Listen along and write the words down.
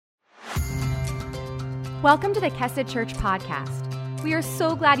Welcome to the Kesed Church podcast. We are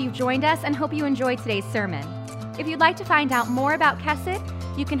so glad you've joined us and hope you enjoyed today's sermon. If you'd like to find out more about Kesed,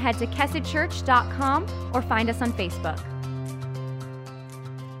 you can head to kesedchurch.com or find us on Facebook.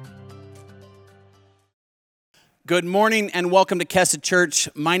 Good morning and welcome to Kesed Church.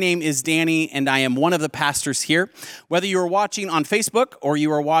 My name is Danny and I am one of the pastors here. Whether you are watching on Facebook or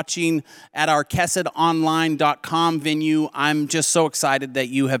you are watching at our KesedOnline.com venue, I'm just so excited that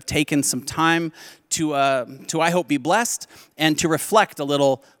you have taken some time to I hope be blessed and to reflect a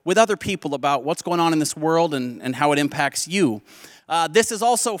little with other people about what's going on in this world and how it impacts you. This is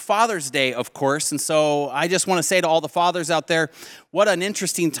also Father's Day, of course, and so I just want to say to all the fathers out there, what an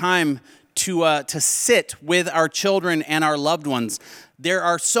interesting time to sit with our children and our loved ones. There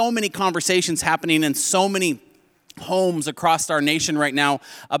are so many conversations happening in so many homes across our nation right now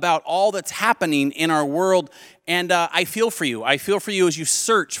about all that's happening in our world, and I feel for you. I feel for you as you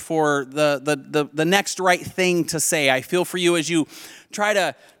search for the next right thing to say. I feel for you as you try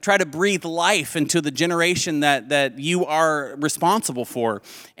to breathe life into the generation that you are responsible for.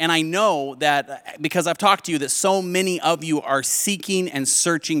 And I know that because I've talked to you, that so many of you are seeking and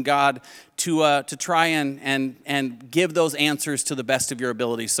searching God to try and give those answers to the best of your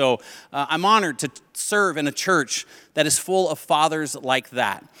ability. So I'm honored to serve in a church that is full of fathers like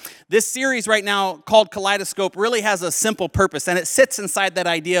that. This series right now called Kaleidoscope really has a simple purpose, and it sits inside that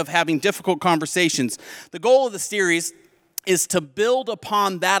idea of having difficult conversations. The goal of the series is to build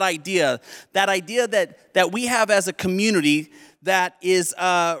upon that idea that we have as a community that is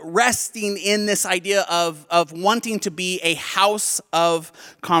resting in this idea of wanting to be a house of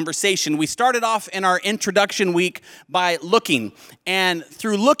conversation. We started off in our introduction week by looking, and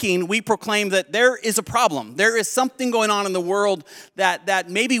through looking, we proclaimed that there is a problem. There is something going on in the world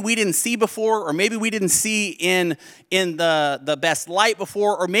that maybe we didn't see before, or maybe we didn't see in the best light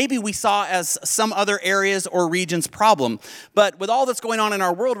before, or maybe we saw as some other areas or regions problem. But with all that's going on in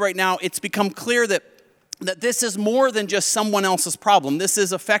our world right now, it's become clear that this is more than just someone else's problem. This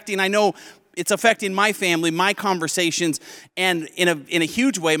is affecting, I know it's affecting my family, my conversations, and in a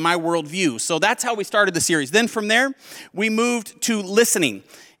huge way, my worldview. So that's how we started the series. Then from there, we moved to listening.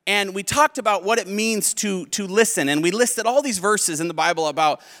 And we talked about what it means to listen. And we listed all these verses in the Bible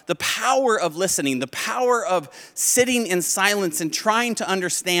about the power of listening, the power of sitting in silence and trying to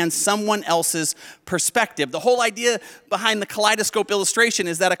understand someone else's perspective. The whole idea behind the kaleidoscope illustration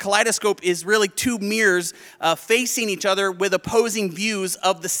is that a kaleidoscope is really two mirrors facing each other with opposing views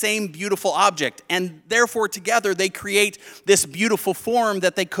of the same beautiful object. And therefore, together, they create this beautiful form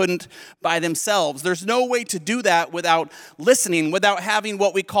that they couldn't by themselves. There's no way to do that without listening, without having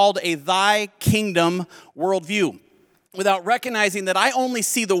what we called a thy kingdom worldview, without recognizing that I only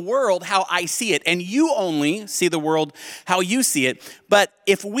see the world how I see it, and you only see the world how you see it. But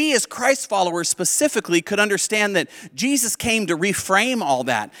if we as Christ followers specifically could understand that Jesus came to reframe all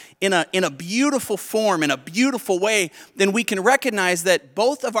that in a beautiful form, in a beautiful way, then we can recognize that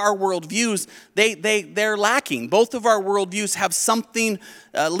both of our worldviews, they're lacking. Both of our worldviews have something,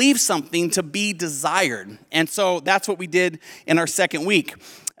 leave something to be desired. And so that's what we did in our second week.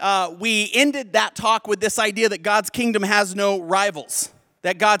 We ended that talk with this idea that God's kingdom has no rivals.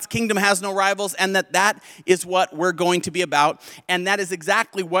 That God's kingdom has no rivals, and that is what we're going to be about. And that is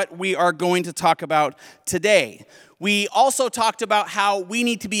exactly what we are going to talk about today. We also talked about how we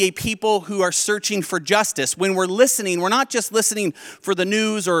need to be a people who are searching for justice. When we're listening, we're not just listening for the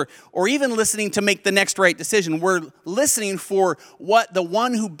news or even listening to make the next right decision. We're listening for what the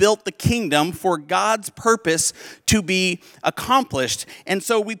one who built the kingdom, for God's purpose to be accomplished. And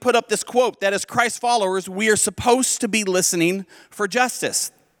so we put up this quote that as Christ followers, we are supposed to be listening for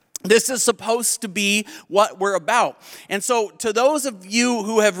justice. This is supposed to be what we're about. And so to those of you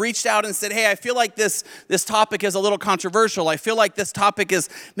who have reached out and said, hey, I feel like this topic is a little controversial. I feel like this topic is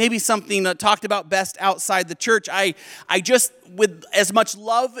maybe something talked about best outside the church. I just, with as much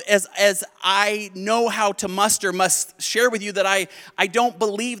love as I know how to muster, must share with you that I don't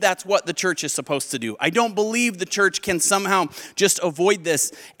believe that's what the church is supposed to do. I don't believe the church can somehow just avoid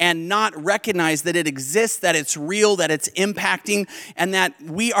this and not recognize that it exists, that it's real, that it's impacting, and that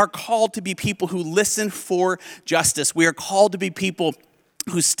we are called to be people who listen for justice. We are called to be people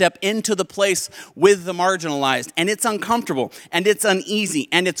who step into the place with the marginalized. And it's uncomfortable, and it's uneasy,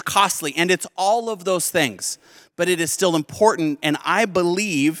 and it's costly, and it's all of those things. But it is still important, and I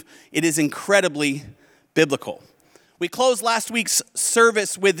believe it is incredibly biblical. We closed last week's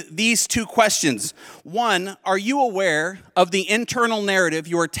service with these two questions. One, are you aware of the internal narrative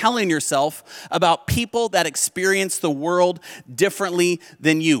you are telling yourself about people that experience the world differently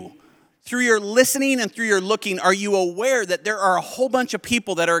than you? Through your listening and through your looking, are you aware that there are a whole bunch of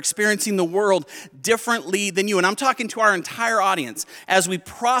people that are experiencing the world differently than you? And I'm talking to our entire audience. As we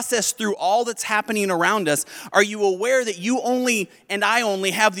process through all that's happening around us, are you aware that you only and I only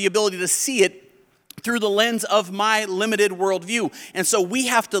have the ability to see it through the lens of my limited worldview? And so we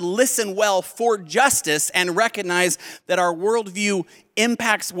have to listen well for justice and recognize that our worldview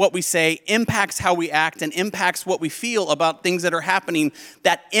impacts what we say, impacts how we act, and impacts what we feel about things that are happening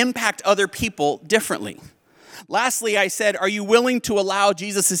that impact other people differently. Lastly, I said, are you willing to allow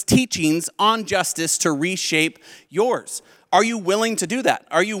Jesus' teachings on justice to reshape yours? Are you willing to do that?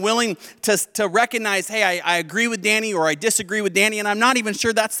 Are you willing to recognize, hey, I agree with Danny or I disagree with Danny, and I'm not even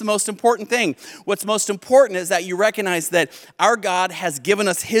sure that's the most important thing. What's most important is that you recognize that our God has given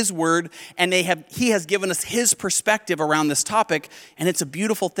us his word, and he has given us his perspective around this topic, and it's a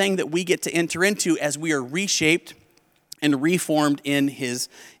beautiful thing that we get to enter into as we are reshaped and reformed in his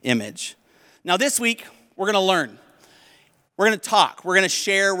image. Now this week, we're going to learn. We're going to talk. We're going to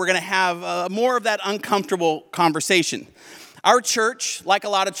share. We're going to have more of that uncomfortable conversation. Our church, like a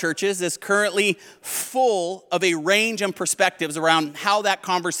lot of churches, is currently full of a range of perspectives around how that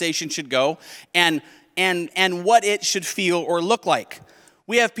conversation should go and what it should feel or look like.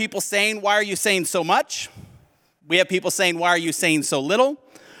 We have people saying, why are you saying so much? We have people saying, why are you saying so little?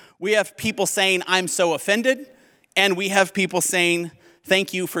 We have people saying, I'm so offended. And we have people saying,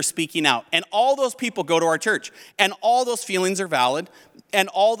 thank you for speaking out. And all those people go to our church. And all those feelings are valid. And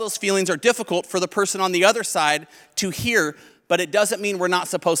all those feelings are difficult for the person on the other side to hear. But it doesn't mean we're not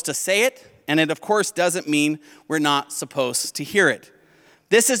supposed to say it. And it, of course, doesn't mean we're not supposed to hear it.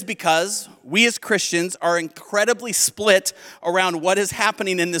 This is because we as Christians are incredibly split around what is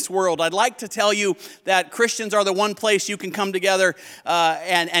happening in this world. I'd like to tell you that Christians are the one place you can come together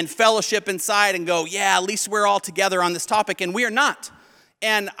and fellowship inside and go, yeah, at least we're all together on this topic. And we are not.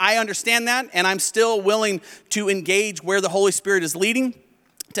 And I understand that, and I'm still willing to engage where the Holy Spirit is leading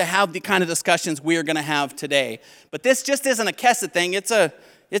to have the kind of discussions we are going to have today. But this just isn't a Kesset thing, it's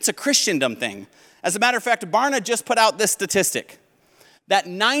a Christendom thing. As a matter of fact, Barna just put out this statistic that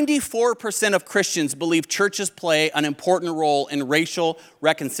 94% of Christians believe churches play an important role in racial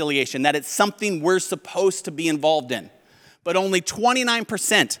reconciliation, that it's something we're supposed to be involved in. But only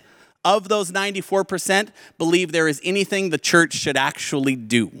 29% of those 94% believe there is anything the church should actually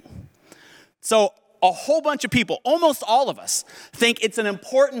do. So a whole bunch of people, almost all of us, think it's an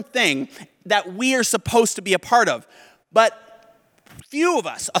important thing that we are supposed to be a part of. But few of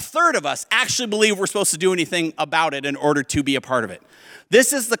us, a third of us, actually believe we're supposed to do anything about it in order to be a part of it.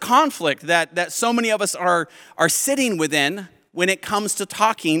 This is the conflict that so many of us are sitting within when it comes to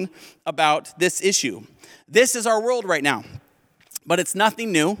talking about this issue. This is our world right now, but it's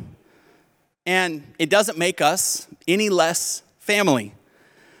nothing new, and it doesn't make us any less family.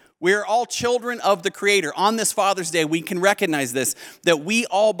 We are all children of the Creator. On this Father's Day, we can recognize this, that we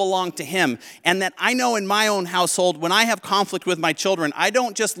all belong to Him. And that I know in my own household, when I have conflict with my children, I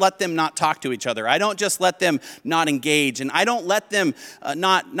don't just let them not talk to each other. I don't just let them not engage. And I don't let them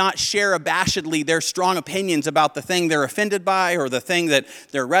not share abashedly their strong opinions about the thing they're offended by or the thing that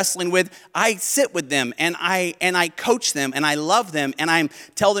they're wrestling with. I sit with them and I coach them and I love them and I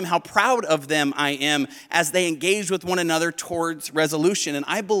tell them how proud of them I am as they engage with one another towards resolution. And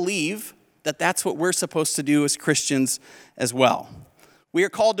I believe that that's what we're supposed to do as Christians as well. We are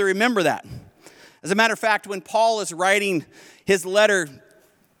called to remember that. As a matter of fact, when Paul is writing his letter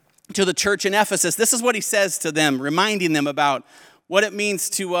to the church in Ephesus, this is what he says to them, reminding them about what it means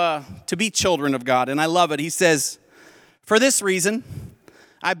to be children of God. And I love it. He says, "For this reason,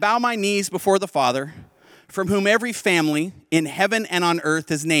 I bow my knees before the Father, from whom every family in heaven and on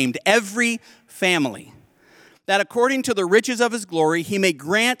earth is named, every family, that according to the riches of his glory, he may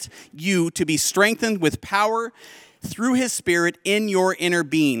grant you to be strengthened with power through his Spirit in your inner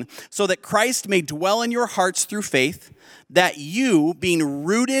being, so that Christ may dwell in your hearts through faith, that you, being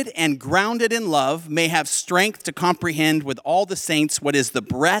rooted and grounded in love, may have strength to comprehend with all the saints what is the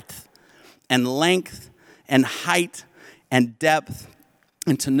breadth and length and height and depth,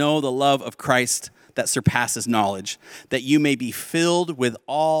 and to know the love of Christ that surpasses knowledge, that you may be filled with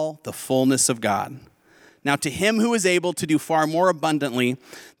all the fullness of God. Now to him who is able to do far more abundantly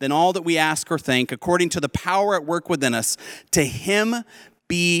than all that we ask or think, according to the power at work within us, to him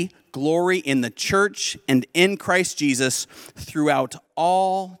be glory in the church and in Christ Jesus throughout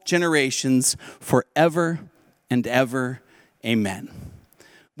all generations, forever and ever. Amen."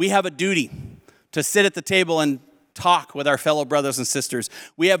 We have a duty to sit at the table and talk with our fellow brothers and sisters.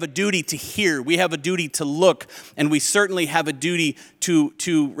 We have a duty to hear. We have a duty to look. And we certainly have a duty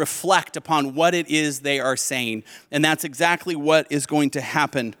to reflect upon what it is they are saying. And that's exactly what is going to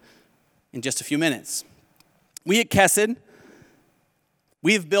happen in just a few minutes. We at Kesed,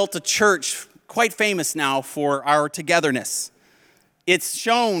 we've built a church quite famous now for our togetherness. It's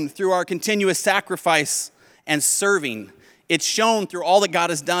shown through our continuous sacrifice and serving. It's shown through all that God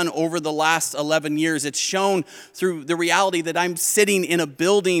has done over the last 11 years. It's shown through the reality that I'm sitting in a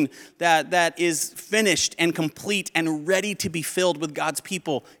building that is finished and complete and ready to be filled with God's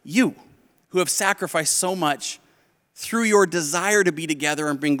people. You, who have sacrificed so much through your desire to be together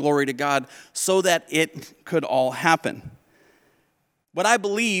and bring glory to God so that it could all happen. What I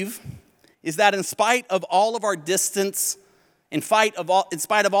believe is that in spite of all of our distance, in spite of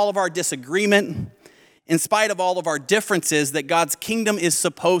all of our disagreement, in spite of all of our differences, that God's kingdom is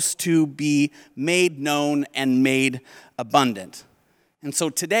supposed to be made known and made abundant. And so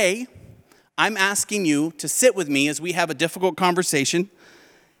today, I'm asking you to sit with me as we have a difficult conversation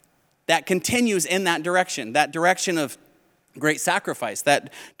that continues in that direction of great sacrifice,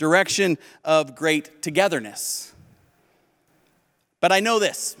 that direction of great togetherness. But I know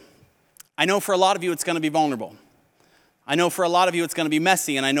this. I know for a lot of you it's going to be vulnerable. I know for a lot of you it's going to be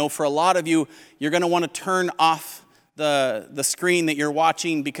messy, and I know for a lot of you, you're going to want to turn off the screen that you're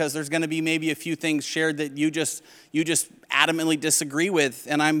watching because there's going to be maybe a few things shared that you just adamantly disagree with,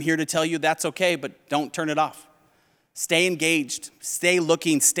 and I'm here to tell you that's okay, but don't turn it off. Stay engaged, stay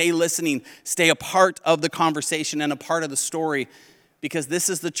looking, stay listening, stay a part of the conversation and a part of the story, because this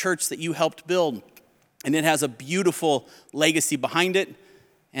is the church that you helped build, and it has a beautiful legacy behind it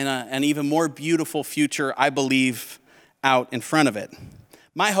and an even more beautiful future, I believe, out in front of it.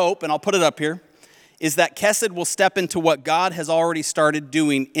 My hope, and I'll put it up here, is that Kesed will step into what God has already started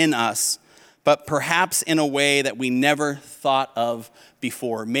doing in us, but perhaps in a way that we never thought of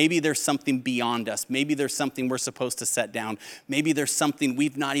before. Maybe there's something beyond us. Maybe there's something we're supposed to set down. Maybe there's something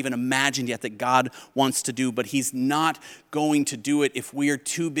we've not even imagined yet that God wants to do, but he's not going to do it if we are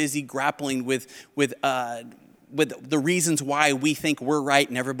too busy grappling with the reasons why we think we're right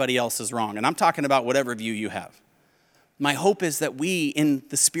and everybody else is wrong. And I'm talking about whatever view you have. My hope is that we, in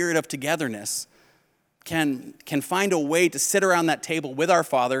the spirit of togetherness, can find a way to sit around that table with our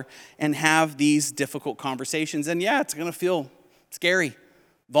Father and have these difficult conversations. And yeah, it's going to feel scary,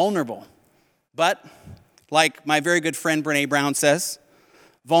 vulnerable. But like my very good friend Brene Brown says,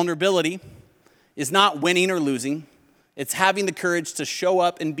 vulnerability is not winning or losing. It's having the courage to show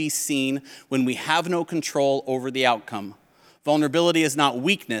up and be seen when we have no control over the outcome. Vulnerability is not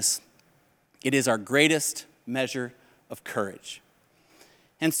weakness. It is our greatest measure of courage.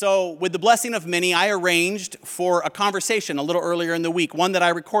 And so with the blessing of many, I arranged for a conversation a little earlier in the week, one that I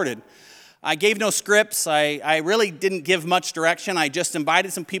recorded. I gave no scripts. I really didn't give much direction. I just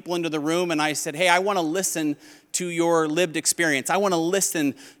invited some people into the room and I said, hey, I want to listen to your lived experience. I want to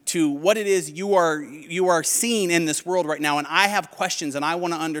listen to what it is you are seeing in this world right now. And I have questions and I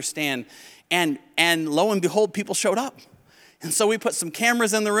want to understand. And lo and behold, people showed up. And so we put some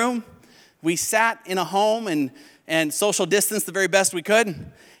cameras in the room. We sat in a home and social distance the very best we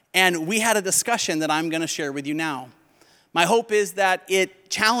could. And we had a discussion that I'm going to share with you now. My hope is that it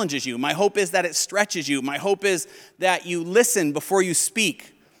challenges you. My hope is that it stretches you. My hope is that you listen before you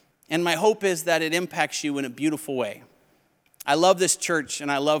speak. And my hope is that it impacts you in a beautiful way. I love this church and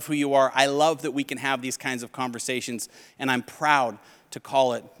I love who you are. I love that we can have these kinds of conversations. And I'm proud to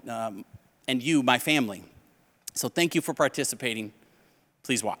call it, and you, my family. So thank you for participating.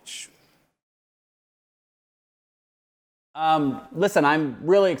 Please watch. Listen, I'm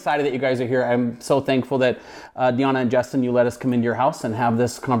really excited that you guys are here. I'm so thankful that Deanna and Justin, you let us come into your house and have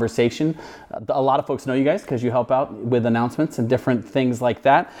this conversation. A lot of folks know you guys because you help out with announcements and different things like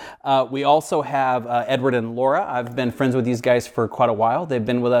that. We also have Edward and Laura. I've been friends with these guys for quite a while. They've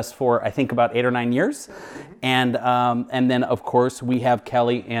been with us for, I think, about 8 or 9 years. And then, of course, we have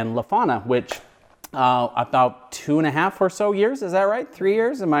Kelly and LaFauna, which about 2.5 or so years. Is that right? 3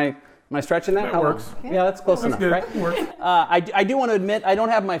 years? Am I stretching that? That works. Yeah, that's close enough, good. right? It works. I do want to admit, I don't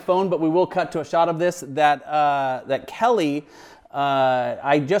have my phone, but we will cut to a shot of this, that Kelly,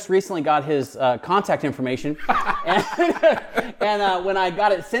 I just recently got his contact information. and when I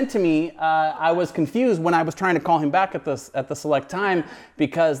got it sent to me, I was confused when I was trying to call him back at the select time,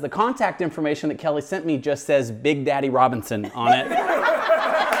 because the contact information that Kelly sent me just says Big Daddy Robinson on it.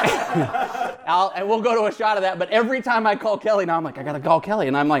 And we'll go to a shot of that, but every time I call Kelly now, I'm like, I gotta call Kelly,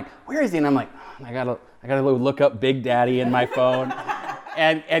 and I'm like, where is he? And I'm like, I gotta look up Big Daddy in my phone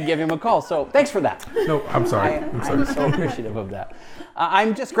and give him a call. So thanks for that. No, I'm sorry. I'm so appreciative of that.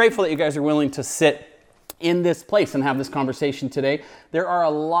 I'm just grateful that you guys are willing to sit in this place and have this conversation today. There are a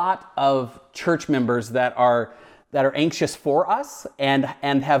lot of church members that are anxious for us and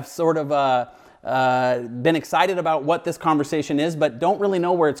have sort of been excited about what this conversation is, but don't really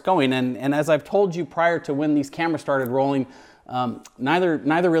know where it's going. And as I've told you prior to when these cameras started rolling, neither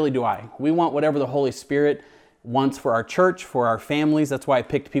really do I. We want whatever the Holy Spirit wants for our church, for our families. That's why I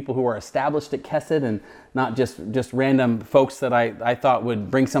picked people who are established at Kesed and not just random folks that I thought would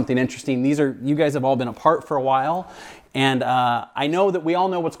bring something interesting. You guys have all been apart for a while, and I know that we all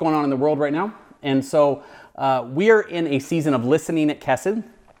know what's going on in the world right now. And so we are in a season of listening at Kesed.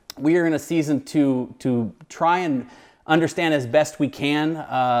 We are in a season to try and understand as best we can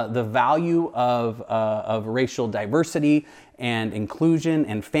the value of racial diversity and inclusion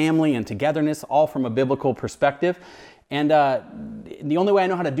and family and togetherness, all from a biblical perspective. And the only way I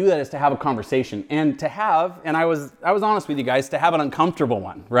know how to do that is to have a conversation and I was honest with you guys, to have an uncomfortable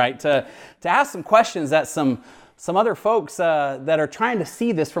one, right? To ask some questions that some other folks that are trying to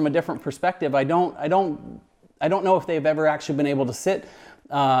see this from a different perspective, I don't know if they've ever actually been able to sit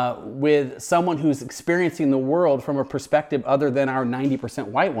with someone who's experiencing the world from a perspective other than our 90%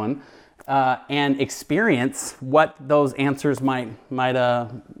 white one, and experience what those answers might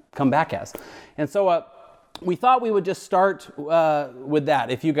come back as. And so we thought we would just start with that.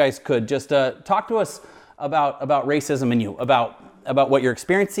 If you guys could just talk to us about racism in you, about what you're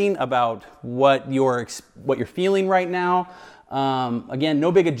experiencing, about what you're feeling right now. Again, no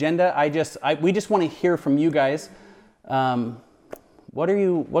big agenda. We just want to hear from you guys.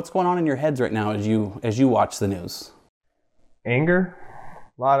 What's going on in your heads right now as you watch the news? Anger,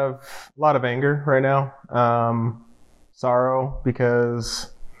 a lot of anger right now. Sorrow,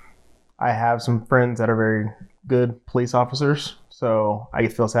 because I have some friends that are very good police officers, so I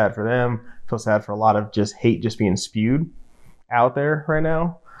feel sad for them. I feel sad for a lot of just hate just being spewed out there right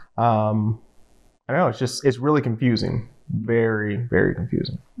now. I know it's really confusing, very, very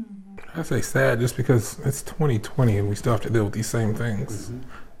confusing. I say sad just because it's 2020 and we still have to deal with these same things. Mm-hmm.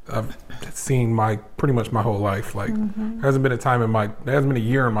 I've seen pretty much my whole life. Like, there hasn't been a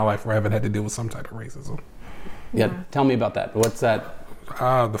year in my life where I haven't had to deal with some type of racism. Yeah, tell me about that. What's that?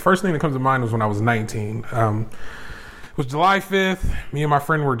 The first thing that comes to mind was when I was 19. It was July 5th. Me and my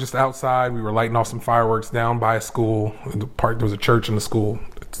friend were just outside. We were lighting off some fireworks down by a school. There was a church in the school.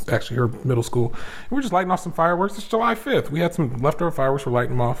 It's actually her middle school. And we were just lighting off some fireworks. It's July 5th. We had some leftover fireworks. We're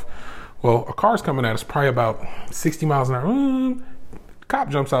lighting them off. Well, a car's coming at us, probably about 60 miles an hour. Cop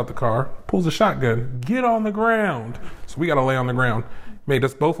jumps out the car, pulls a shotgun. Get on the ground. So we got to lay on the ground. Made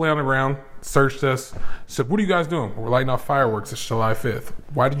us both lay on the ground, searched us, said, "What are you guys doing?" "We're lighting off fireworks. It's July 5th.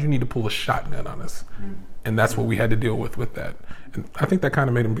 "Why did you need to pull a shotgun on us?" And that's what we had to deal with that. And I think that kind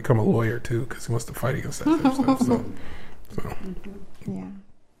of made him become a lawyer too, because he wants to fight against that type of stuff. So. Yeah.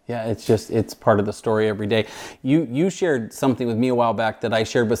 Yeah, it's part of the story every day. You shared something with me a while back that I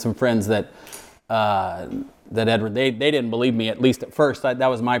shared with some friends that Edward, they didn't believe me, at least at first. That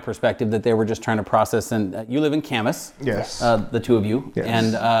was my perspective, that they were just trying to process. And you live in Camas. Yes. The two of you. Yes.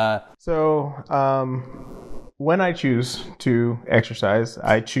 And so when I choose to exercise,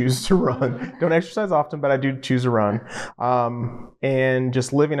 I choose to run. Don't exercise often, but I do choose to run. And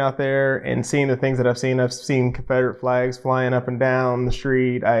just living out there and seeing the things that I've seen Confederate flags flying up and down the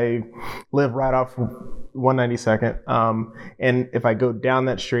street. I live right off 192nd. And if I go down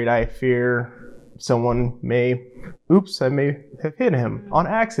that street, I fear someone I may have hit him on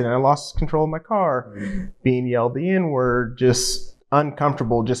accident. I lost control of my car, being yelled the N-word, just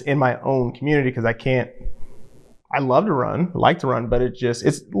uncomfortable just in my own community because I love to run, like to run, but it's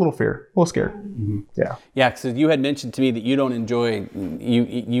a little scared. Mm-hmm. Yeah. Yeah, because you had mentioned to me that you don't enjoy,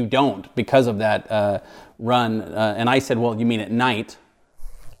 you don't because of that run. And I said, well, you mean at night?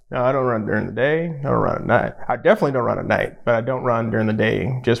 No, I don't run during the day. I don't run at night. I definitely don't run at night, but I don't run during the day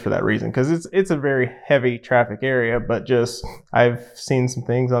just for that reason, because it's a very heavy traffic area. But just I've seen some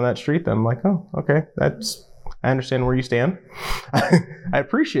things on that street that I'm like, oh, okay, I understand where you stand. I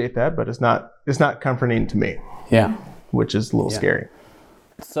appreciate that, but it's not comforting to me. Yeah, which is a little scary.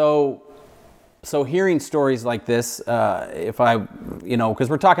 So hearing stories like this, because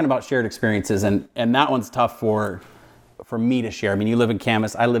we're talking about shared experiences, and that one's tough for me to share. I mean, you live in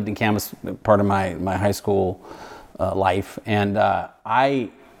Camas. I lived in Camas part of my high school life, and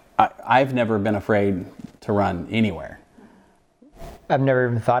I've never been afraid to run anywhere. I've never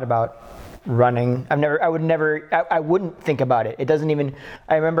even thought about running. I wouldn't think about it. It doesn't even,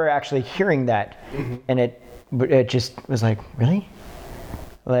 I remember actually hearing that, mm-hmm. and it just was like, really?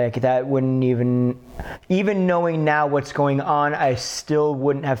 Like, that wouldn't even knowing now what's going on, I still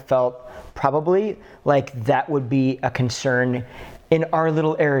wouldn't have felt probably like that would be a concern in our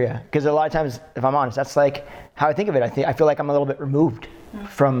little area. Because a lot of times, if I'm honest, that's like how I think of it. I feel like I'm a little bit removed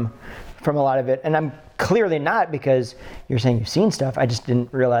from a lot of it. And I'm clearly not, because you're saying you've seen stuff. I just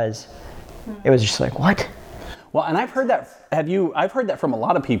didn't realize It was just like, what? Well, and I've heard that. I've heard that from a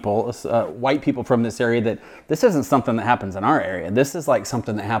lot of people, white people from this area, that this isn't something that happens in our area. This is like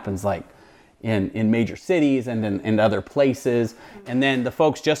something that happens like in major cities and in other places. And then the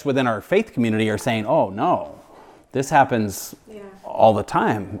folks just within our faith community are saying, "Oh no, this happens all the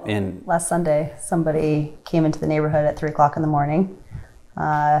time." And last Sunday, somebody came into the neighborhood at 3:00 in the morning,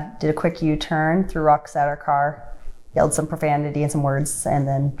 did a quick U-turn, threw rocks at our car, yelled some profanity and some words, and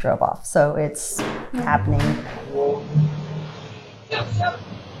then drove off. So it's happening.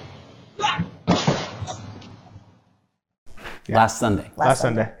 last Sunday. Last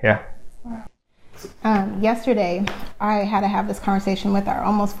Sunday, yeah. Yesterday, I had to have this conversation with our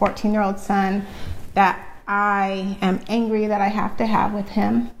almost 14-year-old son that I am angry that I have to have with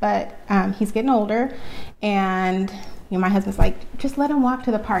him, but he's getting older, and my husband's like, just let him walk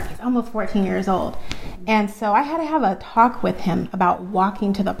to the park. He's almost 14 years old. And so I had to have a talk with him about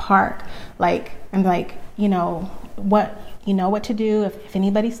walking to the park. I'm like, you know what to do if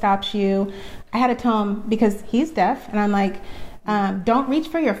anybody stops you. I had to tell him, because he's deaf, and I'm like, don't reach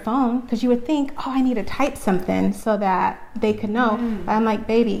for your phone, because you would think, oh, I need to type something so that they could know. But I'm like,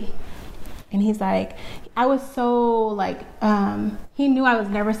 baby. And he's like, I was so like, he knew I was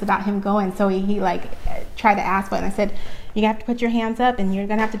nervous about him going, so he like tried to ask, and I said, you have to put your hands up, and you're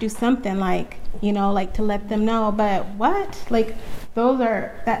gonna have to do something like to let them know. But what? Like,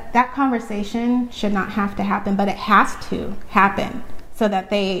 that conversation should not have to happen, but it has to happen so that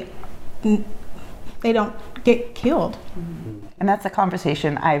they don't get killed. And that's a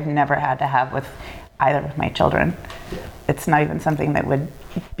conversation I've never had to have with either of my children. It's not even something that would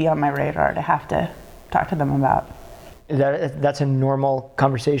be on my radar to have to talk to them about. That's a normal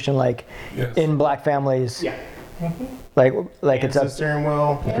conversation, like in black families. Yeah. Like Hands it's on up. the steering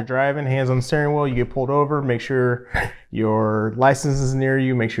wheel. If you're driving, hands on the steering wheel, you get pulled over. Make sure your license is near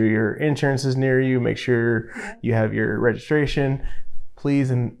you. Make sure your insurance is near you. Make sure you have your registration.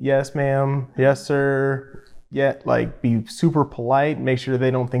 Please and yes, ma'am. Yes, sir. Yeah, like be super polite. Make sure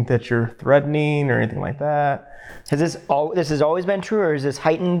they don't think that you're threatening or anything like that. This has always been true, or is this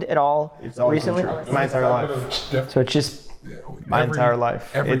heightened at all It's always been recently? true. My entire life. So it's just My entire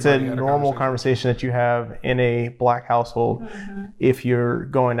life. It's a everybody had a normal conversation that you have in a black household. If you're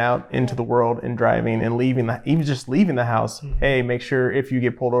going out into the world and driving and even just leaving the house, hey, make sure if you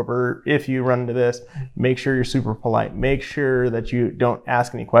get pulled over, if you run into this, make sure you're super polite. Make sure that you don't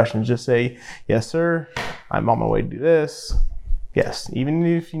ask any questions. Just say, yes, sir, I'm on my way to do this. Yes, even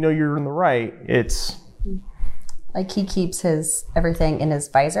if you know you're in the right, it's... Like, he keeps his everything in his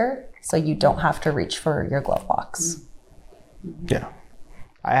visor, so you don't have to reach for your glove box. Yeah.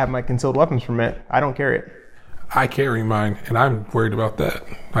 I have my concealed weapons permit. I don't carry it. I carry mine, and I'm worried about that.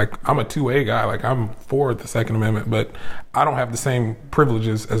 Like, I'm a 2A guy. Like, I'm for the Second Amendment, but I don't have the same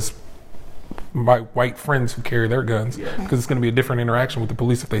privileges as my white friends who carry their guns, because it's going to be a different interaction with the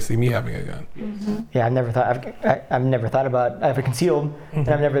police if they see me having a gun. Yeah, I've never thought about. I have it concealed, and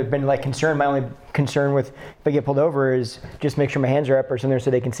I've never been like concerned. My only concern with if I get pulled over is just make sure my hands are up or something so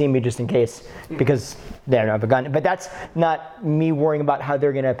they can see me just in case, because they don't have a gun. But that's not me worrying about how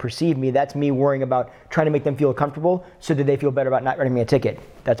they're going to perceive me. That's me worrying about trying to make them feel comfortable so that they feel better about not writing me a ticket.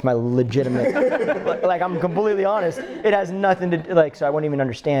 That's my legitimate. Like, I'm completely honest. It has nothing to like. So I won't even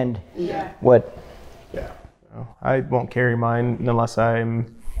understand what. Yeah. I won't carry mine unless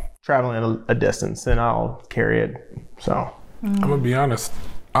I'm traveling a distance, then I'll carry it. So I'm going to be honest.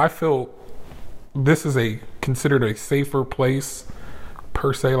 I feel this is considered a safer place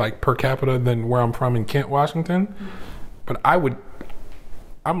per se, like per capita, than where I'm from in Kent, Washington. But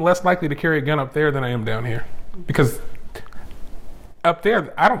I'm less likely to carry a gun up there than I am down here, because up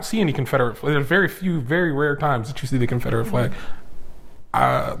there I don't see any Confederate flag. There's very few, very rare times that you see the Confederate flag.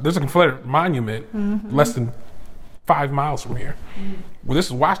 There's a Confederate monument less than 5 miles from here. Well, this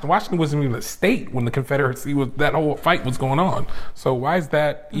is Washington. Washington wasn't even a state when the Confederacy that whole fight was going on. So why is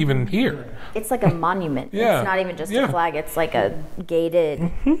that even here? It's like a monument. Yeah. It's not even just a flag. It's like a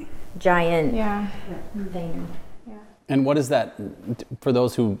gated, giant thing. And what is that, for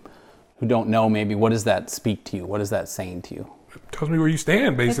those who don't know, maybe, what does that speak to you? What is that saying to you? It tells me where you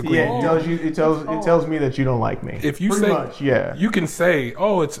stand, basically. yeah, it tells me that you don't like me. If you Pretty say, much, yeah. you can say,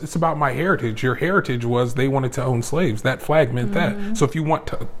 oh, it's about my heritage. Your heritage was they wanted to own slaves. That flag meant that. So if you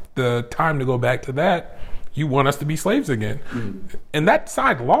want the time to go back to that, you want us to be slaves again. And that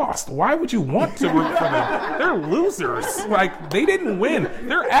side lost. Why would you want to root for them? They're losers. Like, they didn't win.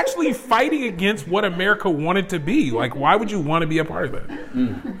 They're actually fighting against what America wanted to be. Like, why would you want to be a part of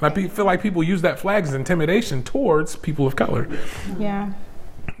that? I feel like people use that flag as intimidation towards people of color. Yeah.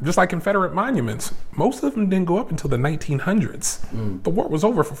 just like Confederate monuments, most of them didn't go up until the 1900s. The war was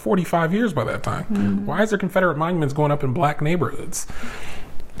over for 45 years by that time. Why is there Confederate monuments going up in black neighborhoods?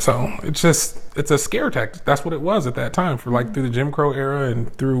 So it's a scare tactic. That's what it was at that time, for like through the Jim Crow era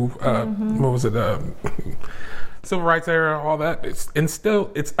and through what was it, Civil Rights era, all that.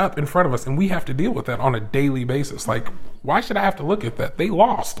 It's up in front of us, and we have to deal with that on a daily basis. Like, why should I have to look at that? They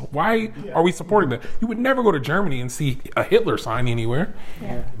lost. Why are we supporting that? You would never go to Germany and see a Hitler sign anywhere.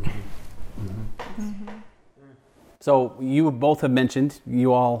 Yeah. So you both have mentioned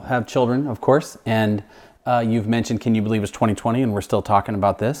you all have children, of course, and you've mentioned, can you believe it's 2020 and we're still talking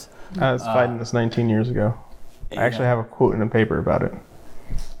about this? I was fighting this 19 years ago. I actually have a quote in a paper about it.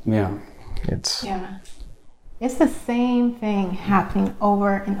 Yeah. It's the same thing happening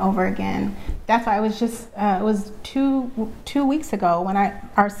over and over again. That's why I was just, it was two weeks ago when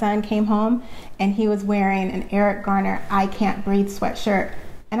our son came home and he was wearing an Eric Garner I Can't Breathe sweatshirt.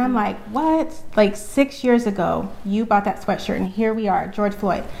 And I'm like, what? Like 6 years ago, you bought that sweatshirt and here we are, George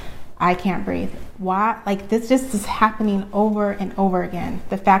Floyd, I can't breathe. Why? Like, this just is happening over and over again.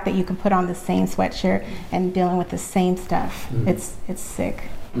 The fact that you can put on the same sweatshirt and dealing with the same stuff, it's sick.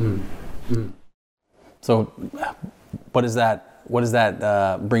 So what does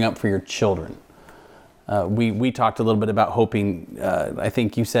that bring up for your children? We talked a little bit about hoping, I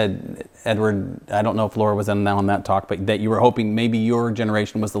think you said, Edward, I don't know if Laura was on that talk, but that you were hoping maybe your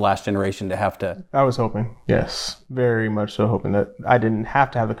generation was the last generation to have to. I was hoping, yes, very much so hoping that I didn't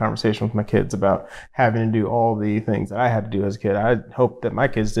have to have the conversation with my kids about having to do all the things that I had to do as a kid. I hoped that my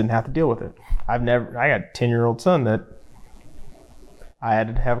kids didn't have to deal with it. I got a 10-year-old son that I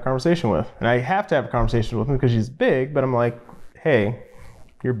had to have a conversation with. And I have to have a conversation with him because he's big, but I'm like, hey,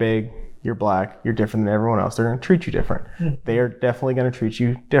 you're big, you're black, you're different than everyone else. They're going to treat you different. They are definitely going to treat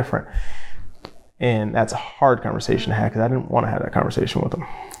you different. And that's a hard conversation to have because I didn't want to have that conversation with them.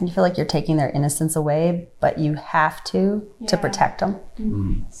 You feel like you're taking their innocence away, but you have to protect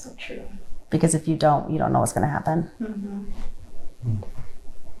them. So true. Because if you don't, you don't know what's going to happen.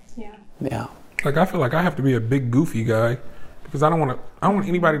 Yeah. Like, I feel like I have to be a big goofy guy because I don't want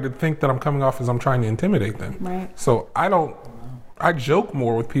anybody to think that I'm coming off as I'm trying to intimidate them. Right. So I joke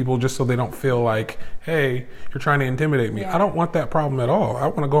more with people just so they don't feel like, hey, you're trying to intimidate me. I don't want that problem at all. I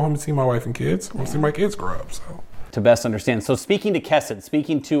want to go home and see my wife and kids. I want to see my kids grow up. So to best understand. So speaking to Kesed,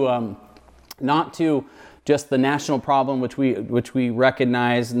 speaking to not to just the national problem, which we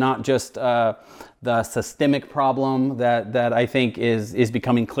recognize, not just the systemic problem that I think is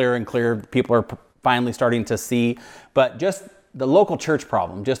becoming clearer and clearer. People are finally starting to see, but just the local church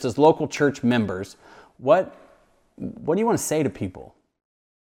problem, just as local church members, what do you want to say to people?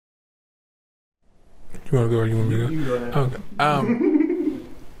 You want to go or you want me to go? Okay.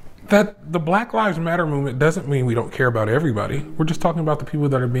 That the Black Lives Matter movement doesn't mean we don't care about everybody. We're just talking about the people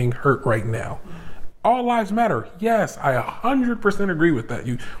that are being hurt right now. All lives matter. Yes, I 100% agree with that.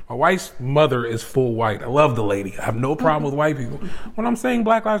 My wife's mother is full white. I love the lady. I have no problem with white people. When I'm saying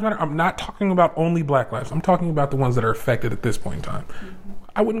Black Lives Matter, I'm not talking about only Black lives. I'm talking about the ones that are affected at this point in time.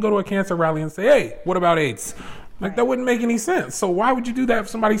 I wouldn't go to a cancer rally and say, hey, what about AIDS? Like, that wouldn't make any sense. So why would you do that if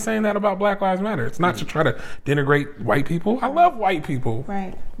somebody's saying that about Black Lives Matter? It's not to try to denigrate white people. I love white people.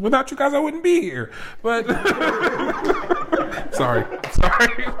 Right. Without you guys, I wouldn't be here. But sorry.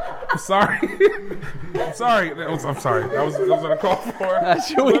 I'm sorry. That was uncalled for.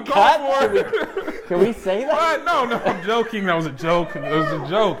 Should we cut? Can we say that? No, I'm joking. That was a joke. It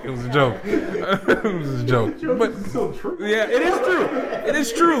was a joke. But so true. Yeah, it is true. It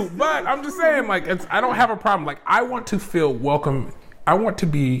is true. But I'm just saying, like, I don't have a problem. Like, I want to feel welcome. I want to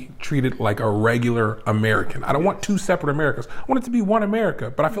be treated like a regular American. I don't want two separate Americas. I want it to be one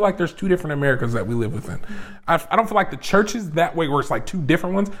America, but I feel like there's two different Americas that we live within. I don't feel like the church is that way where it's like two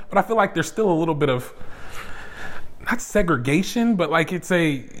different ones, but I feel like there's still a little bit of, not segregation, but like it's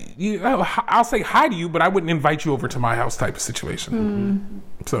I'll say hi to you, but I wouldn't invite you over to my house type of situation.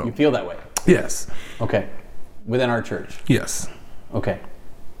 So you feel that way? Yes. Okay. Within our church? Yes. Okay.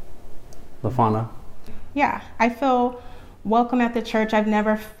 LaFauna? Yeah, I feel welcome at the church. I've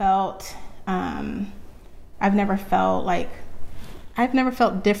never felt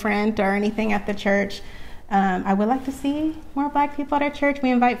different or anything at the church. I would like to see more Black people at our church.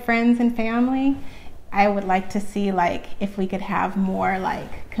 We invite friends and family. I would like to see, like, if we could have more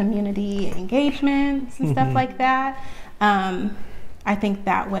like community engagements and stuff like that. I think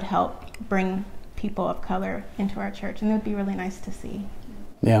that would help bring people of color into our church, and it would be really nice to see.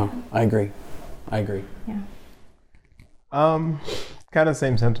 Yeah, I agree. Yeah. Kind of the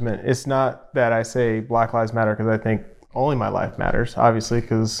same sentiment. It's not that I say Black Lives Matter because I think only my life matters, obviously,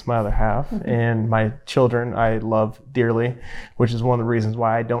 because my other half and my children I love dearly, which is one of the reasons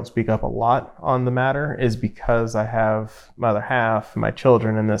why I don't speak up a lot on the matter, is because I have my other half, my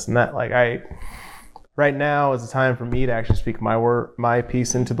children, and this and that. Like right now is the time for me to actually speak my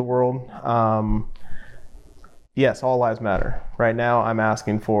piece into the world. Yes, all lives matter. Right now, I'm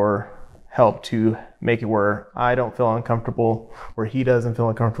asking for help to make it where I don't feel uncomfortable, where he doesn't feel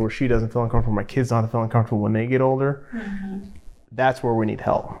uncomfortable, where she doesn't feel uncomfortable, my kids don't feel uncomfortable when they get older. That's where we need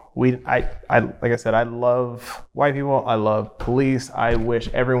help. Like I said, I love white people. I love police. I wish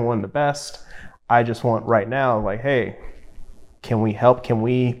everyone the best. I just want right now, like, hey, can we help? Can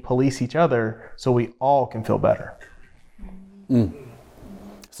we police each other so we all can feel better?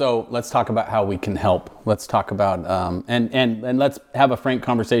 So let's talk about how we can help. Let's talk about and let's have a frank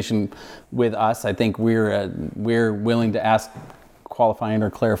conversation with us. I think we're willing to ask qualifying or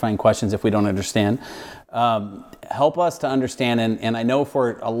clarifying questions if we don't understand. Help us to understand, and I know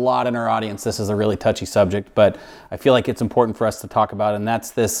for a lot in our audience this is a really touchy subject, but I feel like it's important for us to talk about, and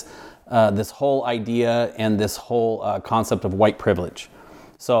that's this whole idea and this whole concept of white privilege.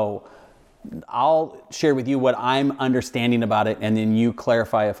 So I'll share with you what I'm understanding about it, and then you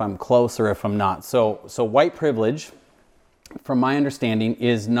clarify if I'm close or if I'm not. So white privilege, from my understanding,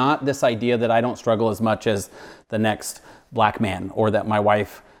 is not this idea that I don't struggle as much as the next black man, or that my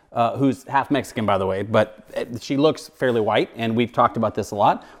wife, who's half Mexican, by the way, but she looks fairly white, and we've talked about this a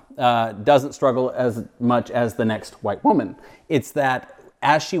lot, doesn't struggle as much as the next white woman. It's that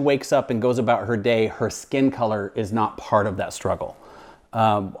as she wakes up and goes about her day, her skin color is not part of that struggle.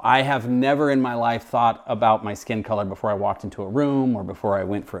 I have never in my life thought about my skin color before I walked into a room, or before I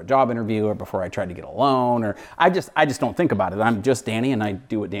went for a job interview, or before I tried to get a loan, or I just don't think about it. I'm just Danny, and I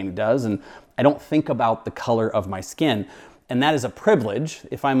do what Danny does, and I don't think about the color of my skin. And that is a privilege,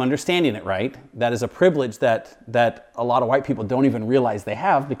 if I'm understanding it right. That is a privilege that a lot of white people don't even realize they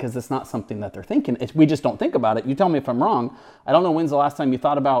have, because it's not something that they're thinking. We just don't think about it. You tell me if I'm wrong. I don't know when's the last time you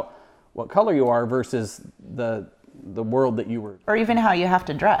thought about what color you are versus the world that you were, or even how you have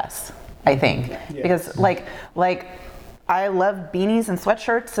to dress, I think. Because like I love beanies and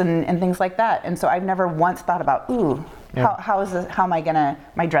sweatshirts and things like that, and so I've never once thought about how am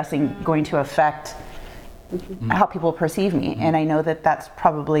my dressing going to affect how people perceive me. And I know that that's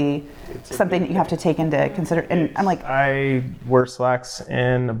probably something that you have to take into consider. And I'm like, I wear slacks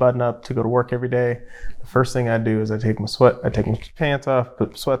and a button up to go to work every day. The first thing I do is I take my pants off,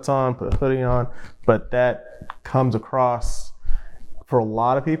 put sweats on, put a hoodie on. But that comes across for a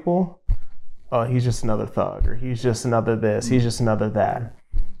lot of people, oh, he's just another thug, or he's just another this, he's just another that.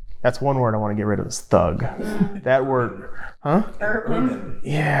 That's one word I want to get rid of, is thug. That word, huh? Urban.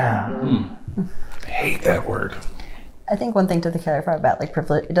 Yeah. I hate that word. I think one thing to clarify about like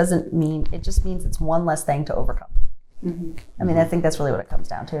privilege, it just means it's one less thing to overcome. I mean, I think that's really what it comes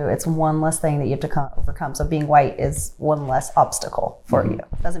down to. It's one less thing that you have to overcome. So being white is one less obstacle for you.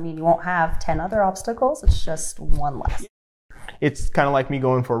 Doesn't mean you won't have 10 other obstacles. It's just one less. It's kind of like me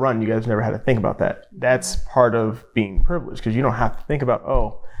going for a run. You guys never had to think about that. That's part of being privileged, because you don't have to think about,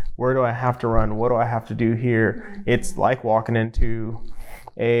 oh, where do I have to run? What do I have to do here? It's like walking into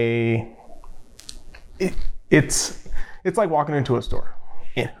it's like walking into a store.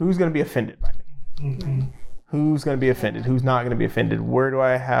 And who's going to be offended by me? Who's going to be offended? Who's not going to be offended? Where do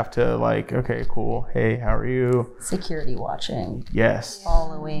I have to, like, okay, cool. Hey, how are you? Security watching. Yes.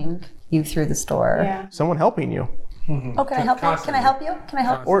 Following you through the store. Yeah. Someone helping you. Oh, can I help you? Can I help you? Can I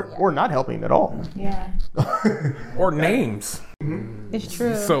help you? Or not helping at all. Yeah. Or names. It's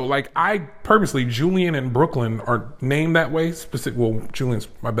true. So, like, I purposely, Julian and Brooklyn are named that way. Well, Julian's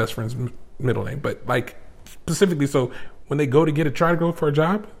my best friend's middle name, but, like, specifically, so when they try to go for a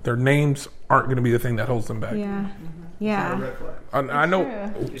job, their names aren't going to be the thing that holds them back. Yeah. Yeah. I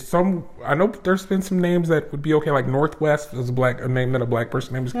know there's been some names that would be okay, like Northwest is a name that a black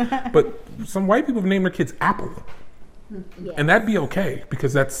person names, but some white people have named their kids Apple. Yes. And that'd be okay,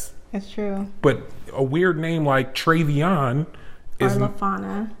 because that's true. But a weird name like Travion is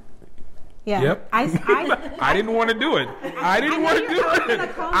LaFauna. Yeah. Yep. I didn't want to do it. I didn't want to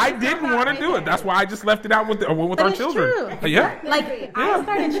do it. That's why I just left it out with our children. True. Yeah. Like, I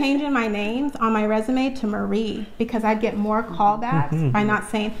started changing my names on my resume to Marie, because I'd get more callbacks by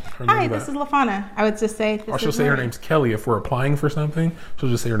not saying, "Hi, this is LaFauna." I would just say, or she'll say her name's Kelly. If we're applying for something, she'll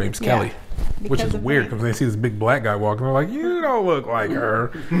just say her name's Kelly. Which is weird, because they see this big black guy walking, they're like, "You don't look like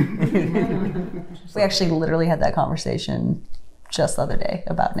her." We actually literally had that conversation just the other day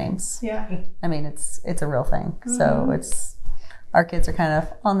about names. Yeah. I mean, it's a real thing. So it's our kids are kind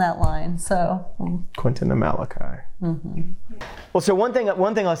of on that line. So Quentin and Malachi. Well, so one thing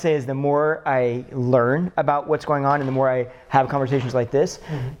I'll say is the more I learn about what's going on and the more I have conversations like this,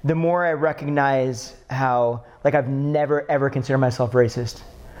 the more I recognize how, like, I've never ever considered myself racist,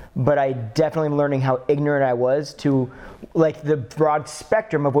 but I definitely am learning how ignorant I was to, like, the broad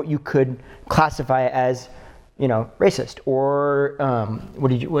spectrum of what you could classify as, you know, racist or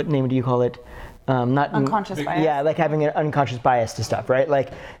what name do you call it? Not Unconscious bias. Yeah, like having an unconscious bias to stuff, right?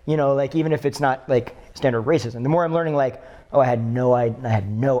 Like, you know, like even if it's not like standard racism, the more I'm learning, like, oh, I had no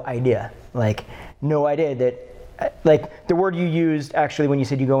idea, like no idea that, like the word you used actually when you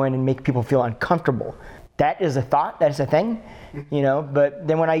said you go in and make people feel uncomfortable, that is a thought, that is a thing, you know. But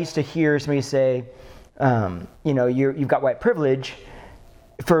then when I used to hear somebody say, you know, you've got white privilege,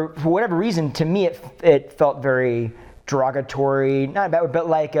 for whatever reason, to me it felt very derogatory, not bad, but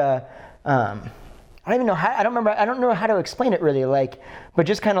like I don't even know how, I don't know how to explain it really, like, but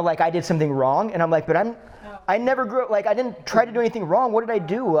just kind of like I did something wrong and I'm like, but I never grew up, like I didn't try to do anything wrong. What did I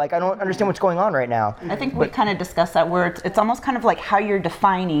do? Like, I don't understand what's going on right now. I think we kind of discussed that where it's almost kind of like how you're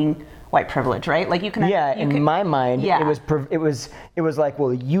defining white privilege, right? Like you can. Yeah, in my mind, yeah. it was like,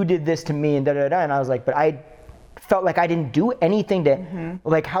 well, you did this to me and da da da, and I was like, but I felt like I didn't do anything to,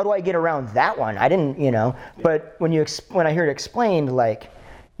 like, how do I get around that one? I didn't, you know. But when I hear it explained, like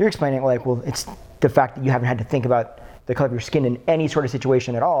you're explaining, like, well, it's the fact that you haven't had to think about the color of your skin in any sort of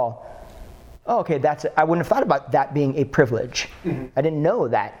situation at all. Oh, okay, I wouldn't have thought about that being a privilege. I didn't know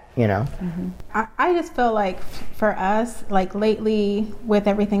that, you know. I just feel like for us, like lately with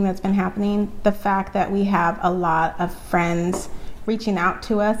everything that's been happening, the fact that we have a lot of friends reaching out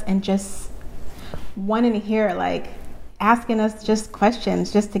to us and just wanting to hear, like asking us just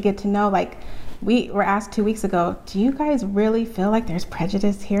questions just to get to know, like we were asked 2 weeks ago, do you guys really feel like there's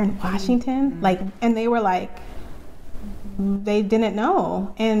prejudice here in Washington? Like, and they were like, they didn't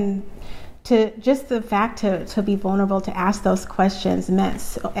know. And to just the fact to be vulnerable to ask those questions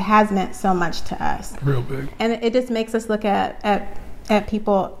has meant so much to us. Real big. And it just makes us look at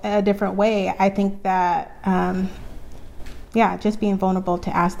people a different way. I think that, just being vulnerable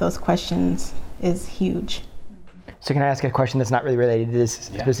to ask those questions is huge. So can I ask a question that's not really related to this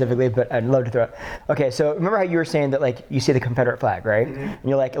specifically, but I'd love to throw it. Okay, so remember how you were saying that, like, you see the Confederate flag, right? And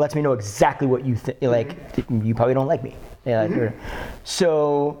you're like, it lets me know exactly what you think. Like, you probably don't like me. Yeah.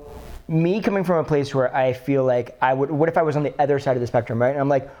 So me coming from a place where I feel like what if I was on the other side of the spectrum, right? And I'm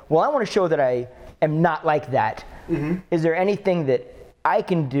like, well, I want to show that I am not like that. Is there anything that I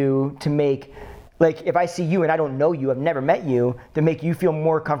can do to make, like, if I see you and I don't know you, I've never met you, to make you feel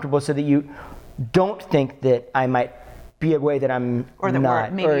more comfortable so that you don't think that I might be a way that I'm or that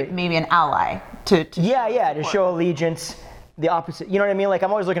not, we're maybe an ally to to show allegiance, the opposite. You know what I mean? Like, I'm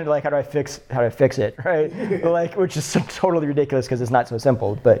always looking at, like, how do I fix it, right? Like, which is so totally ridiculous because it's not so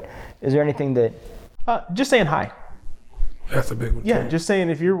simple. But is there anything that just saying hi? That's a big one. Yeah, just saying,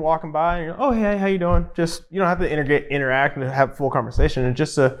 if you're walking by and you're, oh, hey, how you doing? Just, you don't have to interact and have a full conversation. And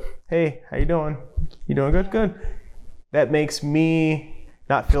just hey, how you doing? You doing good? Good. That makes me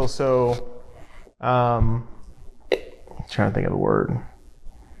not feel so. Trying to think of the word.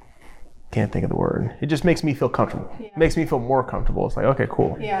 Can't think of the word. It just makes me feel comfortable. Yeah. Makes me feel more comfortable. It's like, okay,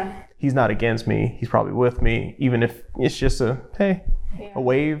 cool. Yeah. He's not against me. He's probably with me, even if it's just a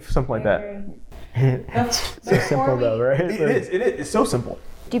wave, something like that. It's so simple though, right? It is. It's so simple.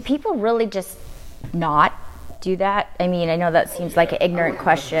 Do people really just not do that? I mean, I know that seems like an ignorant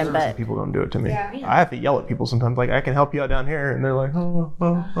question, but people don't do it to me. Yeah. I have to yell at people sometimes, like, I can help you out down here, and they're like, oh.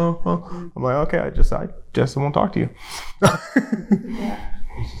 I'm like, okay, I just won't talk to you.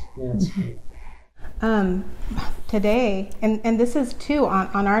 Today, and this is too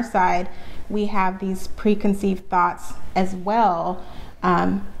on our side, we have these preconceived thoughts as well,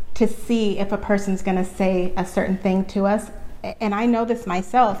 to see if a person's going to say a certain thing to us. And I know this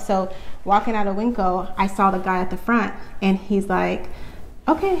myself. So walking out of Winco, I saw the guy at the front and he's like,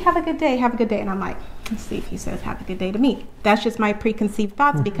 okay, have a good day. And I'm like, let's see if he says have a good day to me. That's just my preconceived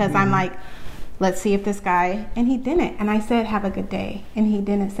thoughts because I'm like, let's see if this guy, and he didn't. And I said, have a good day. And he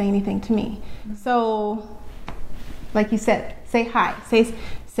didn't say anything to me. So like you said, say hi,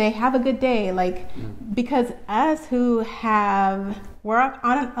 say have a good day. Like, because us we're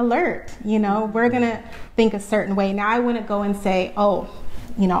on alert, you know, we're going to think a certain way. Now I wouldn't go and say, oh,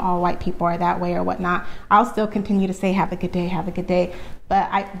 you know, all white people are that way or whatnot. I'll still continue to say, have a good day.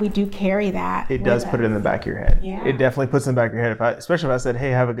 But we do carry that. It does put it in the back of your head. Yeah. It definitely puts it in the back of your head. Especially if I said,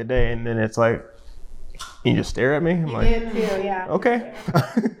 hey, have a good day. And then it's like, You just stare at me? I'm like, Did too, yeah. okay.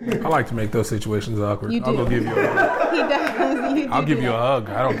 I like to make those situations awkward. You I'll do. go give you a hug. He does. You I'll do give do you a that. hug.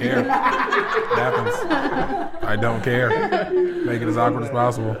 I don't care. It happens. I don't care. Make it as awkward as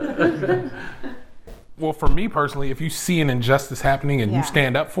possible. Well, for me personally, if you see an injustice happening and you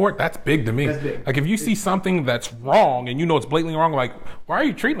stand up for it, that's big to me. Like if you see something that's wrong and you know it's blatantly wrong, like why are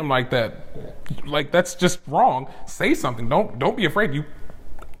you treating them like that? Like that's just wrong. Say something. Don't be afraid.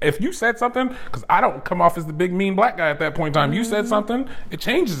 If you said something, because I don't come off as the big mean black guy at that point in time. You said something, it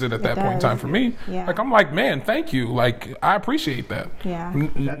changes it at that point in time for me. Yeah. Like I'm like, man, thank you. Like I appreciate that. Yeah.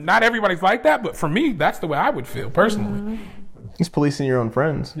 Not everybody's like that, but for me, that's the way I would feel personally. It's policing your own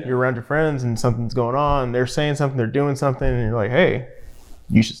friends. You're around your friends and something's going on. They're saying something, they're doing something, and you're like, hey,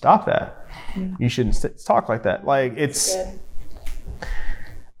 you should stop that. You shouldn't talk like that. Like it's.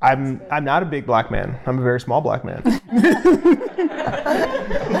 I'm not a big black man. I'm a very small black man.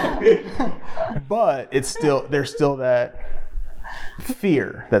 But it's still there's still that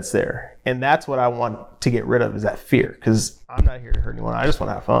fear that's there, and that's what I want to get rid of is that fear. Because I'm not here to hurt anyone. I just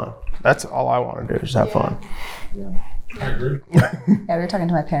want to have fun. That's all I want to do is just have fun. I agree. Yeah, we were talking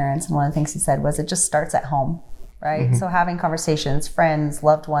to my parents, and one of the things he said was it just starts at home, right? So having conversations, friends,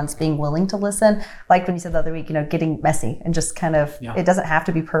 loved ones, being willing to listen. Like when you said the other week, getting messy and just kind of, it doesn't have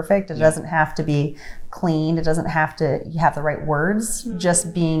to be perfect. It doesn't have to be clean. It doesn't have to, you have the right words.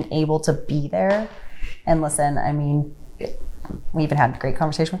 Just being able to be there and listen. I mean, we even had a great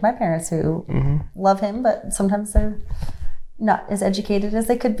conversation with my parents who love him, but sometimes they're not as educated as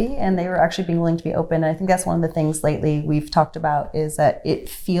they could be, and they were actually being willing to be open. And I think that's one of the things lately we've talked about is that it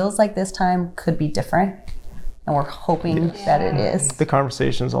feels like this time could be different, and we're hoping that it is. The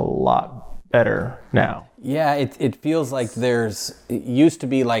conversation's a lot better now. Yeah, it feels like it used to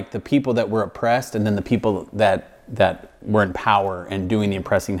be like the people that were oppressed and then the people that were in power and doing the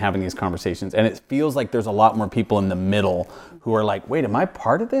oppressing, having these conversations. And it feels like there's a lot more people in the middle who are like, wait, am I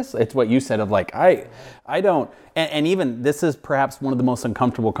part of this? It's what you said of like, I don't, and even this is perhaps one of the most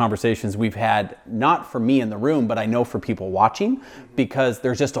uncomfortable conversations we've had, not for me in the room, but I know for people watching, because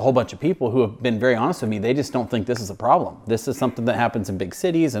there's just a whole bunch of people who have been very honest with me. They just don't think this is a problem. This is something that happens in big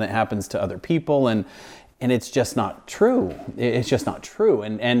cities and it happens to other people. And it's just not true. It's just not true.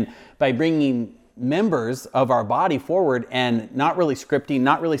 And by bringing members of our body forward and not really scripting,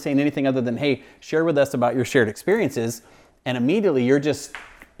 not really saying anything other than, hey, share with us about your shared experiences. And immediately you're just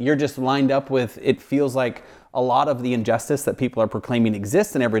lined up with, it feels like a lot of the injustice that people are proclaiming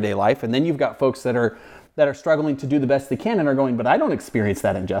exists in everyday life. And then you've got folks that are struggling to do the best they can and are going, but I don't experience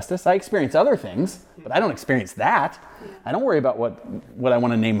that injustice. I experience other things, but I don't experience that. I don't worry about what I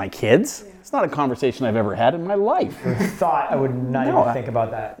want to name my kids. It's not a conversation I've ever had in my life. I would not even think about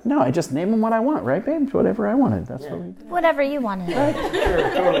that. No, I just name them what I want, right, babe? Whatever I wanted. That's what we do. Whatever you wanted. Sure,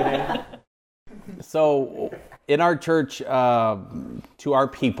 totally, man. So in our church, to our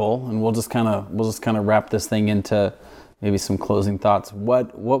people, and we'll just kind of wrap this thing into maybe some closing thoughts.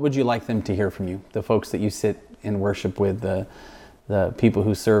 What would you like them to hear from you? The folks that you sit in worship with, the people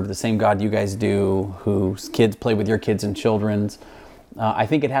who serve the same God you guys do, whose kids play with your kids and children's. I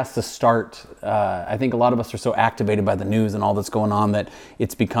think it has to start. I think a lot of us are so activated by the news and all that's going on that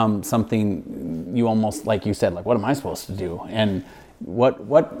it's become something you almost, like you said, like, what am I supposed to do? And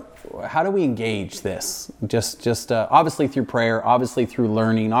how do we engage this? Just obviously through prayer, obviously through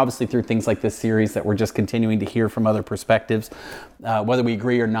learning, obviously through things like this series that we're just continuing to hear from other perspectives, whether we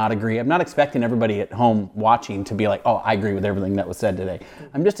agree or not agree. I'm not expecting everybody at home watching to be like, oh, I agree with everything that was said today.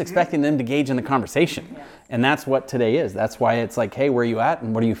 I'm just expecting them to engage in the conversation. And that's what today is. That's why it's like, hey, where are you at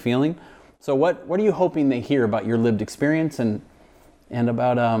and what are you feeling? So what are you hoping they hear about your lived experience and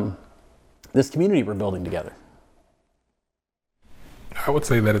about this community we're building together? I would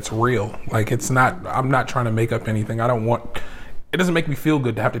say that it's real. Like I'm not trying to make up anything. It doesn't make me feel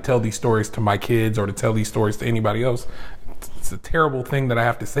good to have to tell these stories to my kids or to tell these stories to anybody else. It's a terrible thing that I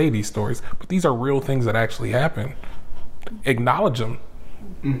have to say these stories, but these are real things that actually happen. Acknowledge them.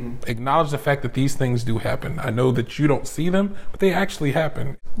 Mm-hmm. Acknowledge the fact that these things do happen. I know that you don't see them, but they actually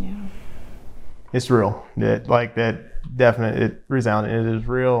happen. Yeah. It's real. It resounding. It is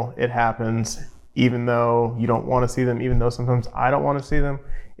real. It happens. Even though you don't want to see them, even though sometimes I don't want to see them,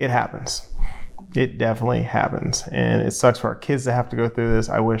 it happens. It definitely happens. And it sucks for our kids to have to go through this.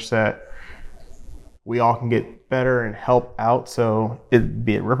 I wish that we all can get better and help out so it'd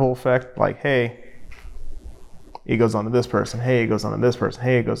be a ripple effect. Like, hey, it goes on to this person. Hey, it goes on to this person.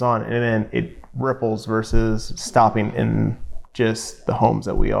 Hey, it goes on. And then it ripples versus stopping in just the homes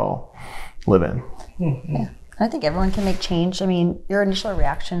that we all live in. Yeah. I think everyone can make change. I mean, your initial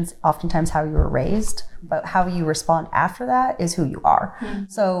reaction's oftentimes how you were raised, but how you respond after that is who you are.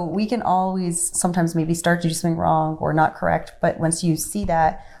 So we can always sometimes maybe start to do something wrong or not correct, but once you see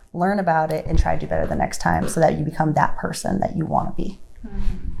that, learn about it and try to do better the next time so that you become that person that you want to be.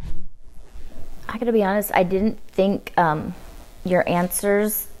 I gotta be honest, I didn't think your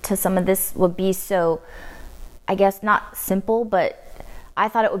answers to some of this would be so, I guess, not simple, but I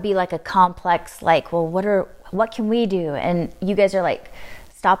thought it would be like a complex, like, well, what can we do? And you guys are like,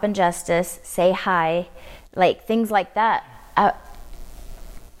 stop injustice, say hi, like things like that.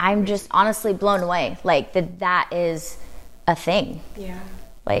 I'm just honestly blown away, like that is a thing. Yeah.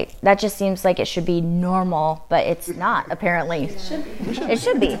 Like, that just seems like it should be normal, but it's not, apparently. It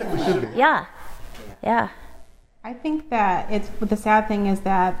should be. Yeah. Yeah. I think that the sad thing is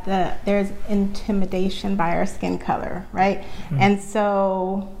that there's intimidation by our skin color, right? And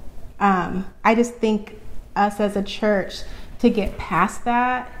so I just think us as a church to get past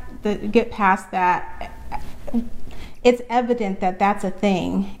that, it's evident that that's a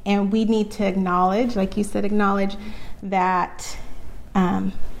thing, and we need to acknowledge, like you said, that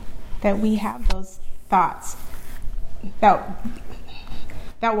that we have those thoughts,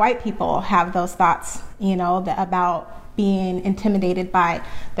 that white people have those thoughts, about being intimidated by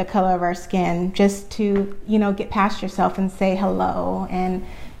the color of our skin, just to, get past yourself and say hello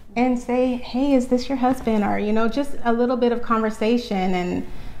and say, hey, is this your husband? Or, just a little bit of conversation,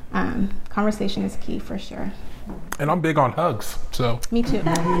 and conversation is key for sure. And I'm big on hugs, so. Me too.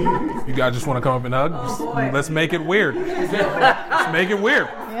 You guys just want to come up and hug? Let's make it weird. Let's make it weird.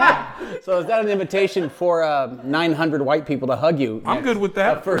 Yeah. So is that an invitation for 900 white people to hug you? I'm good with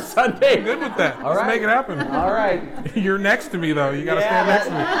that. For Sunday. I'm good with that. All Let's right. make it happen. All right. You're next to me, though. You got to stand next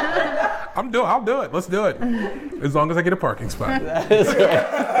to me. I'll do it. Let's do it. As long as I get a parking spot. That's right.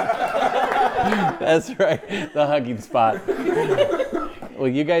 That's right. The hugging spot. Well,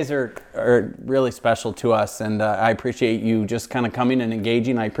 you guys are really special to us, and I appreciate you just kind of coming and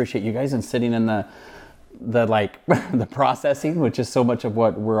engaging. I appreciate you guys and sitting in the the processing, which is so much of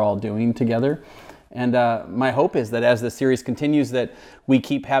what we're all doing together. And my hope is that as the series continues, that we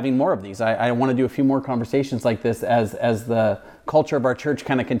keep having more of these. I want to do a few more conversations like this as the culture of our church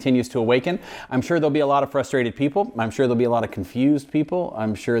kind of continues to awaken. I'm sure there'll be a lot of frustrated people. I'm sure there'll be a lot of confused people.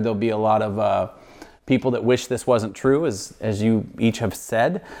 I'm sure there'll be a lot of people that wish this wasn't true, as you each have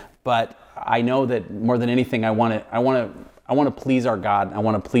said. But I know that more than anything, I want to please our God. I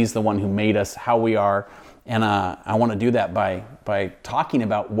want to please the one who made us how we are, and I want to do that by talking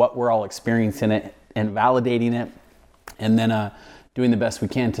about what we're all experiencing it and validating it, and then doing the best we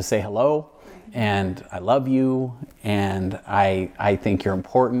can to say hello, and I love you, and I think you're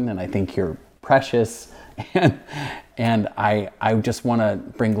important, and I think you're precious, and I just want to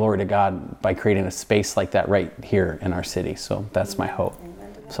bring glory to God by creating a space like that right here in our city. So that's my hope.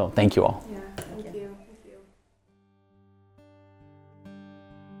 So thank you all.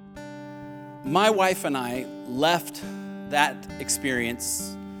 My wife and I left that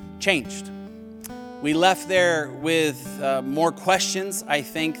experience changed. We left there with more questions, I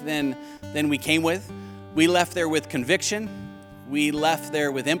think, than we came with. We left there with conviction. We left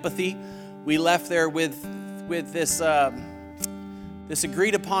there with empathy. We left there with this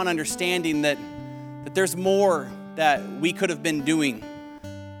agreed upon understanding that there's more that we could have been doing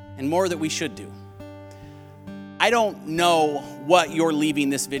and more that we should do. I don't know what you're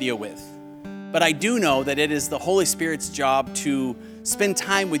leaving this video with, but I do know that it is the Holy Spirit's job to spend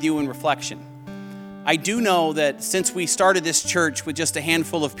time with you in reflection. I do know that since we started this church with just a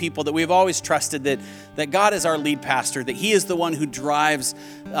handful of people, that we've always trusted that God is our lead pastor, that He is the one who drives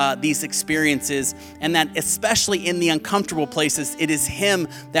these experiences, and that especially in the uncomfortable places, it is Him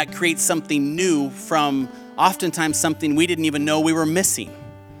that creates something new from oftentimes something we didn't even know we were missing.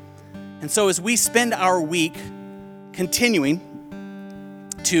 And so as we spend our week continuing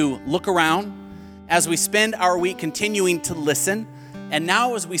to look around, as we spend our week continuing to listen, and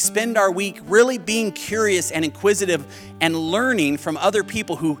now as we spend our week really being curious and inquisitive and learning from other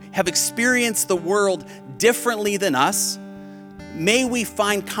people who have experienced the world differently than us, may we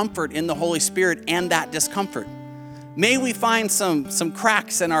find comfort in the Holy Spirit and that discomfort. May we find some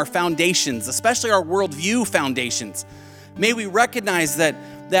cracks in our foundations, especially our worldview foundations. May we recognize that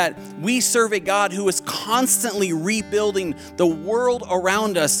we serve a God who is constantly rebuilding the world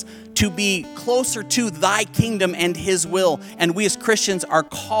around us to be closer to Thy kingdom and His will, and we as Christians are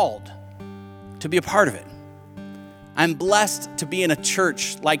called to be a part of it. I'm blessed to be in a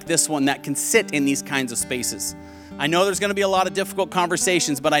church like this one that can sit in these kinds of spaces. I know there's going to be a lot of difficult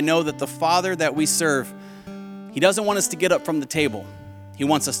conversations, but I know that the Father that we serve, He doesn't want us to get up from the table. He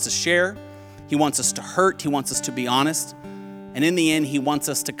wants us to share. He wants us to hurt. He wants us to be honest. And in the end, he wants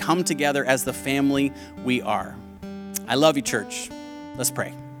us to come together as the family we are. I love you, church. Let's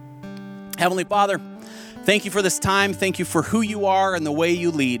pray. Heavenly Father, thank you for this time. Thank you for who you are and the way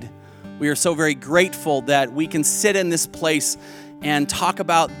you lead. We are so very grateful that we can sit in this place and talk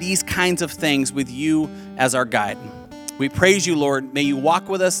about these kinds of things with you as our guide. We praise you, Lord. May you walk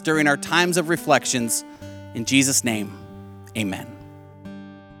with us during our times of reflections. In Jesus' name, amen.